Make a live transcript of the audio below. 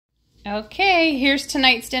Okay, here's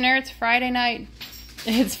tonight's dinner. It's Friday night.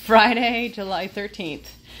 It's Friday, July 13th.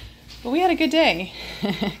 But we had a good day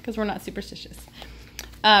because we're not superstitious.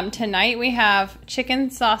 Tonight we have chicken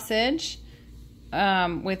sausage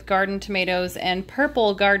with garden tomatoes and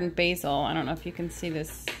purple garden basil. I don't know if you can see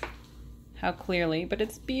this how clearly, but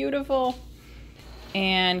it's beautiful.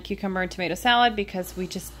 And cucumber and tomato salad because we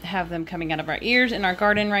just have them coming out of our ears in our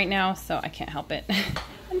garden right now, so I can't help it.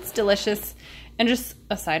 It's delicious. And just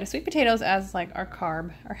a side of sweet potatoes as like our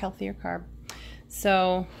carb, our healthier carb.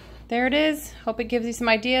 So there it is. Hope it gives you some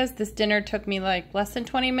ideas. This dinner took me like less than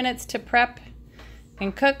 20 minutes to prep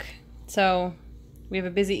and cook. So we have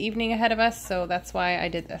a busy evening ahead of us, so that's why I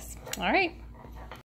did this. All right.